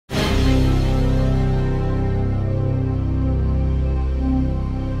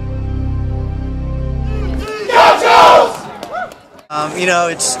You know,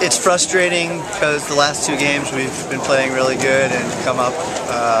 it's frustrating because the last two games we've been playing really good and come up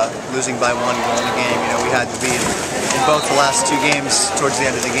losing by 1 goal in a game. You know, we had to be in both the last two games towards the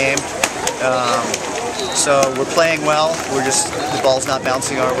end of the game. So we're playing well. The ball's not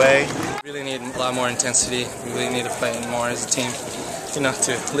bouncing our way. We really need a lot more intensity. We really need to play more as a team. You know,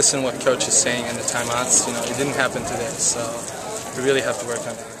 to listen to what coach is saying in the timeouts. You know, it didn't happen today, so we really have to work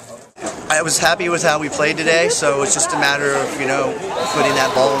on it. I was happy with how we played today, so it's just a matter of, you know, putting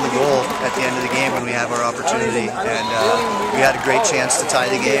that ball in the goal at the end of the game when we have our opportunity. And we had a great chance to tie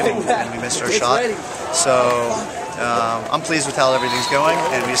the game, and we missed our shot. So I'm pleased with how everything's going,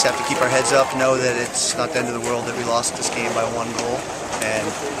 and we just have to keep our heads up, know that it's not the end of the world that we lost this game by 1 goal, and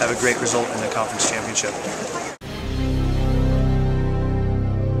have a great result in the conference championship.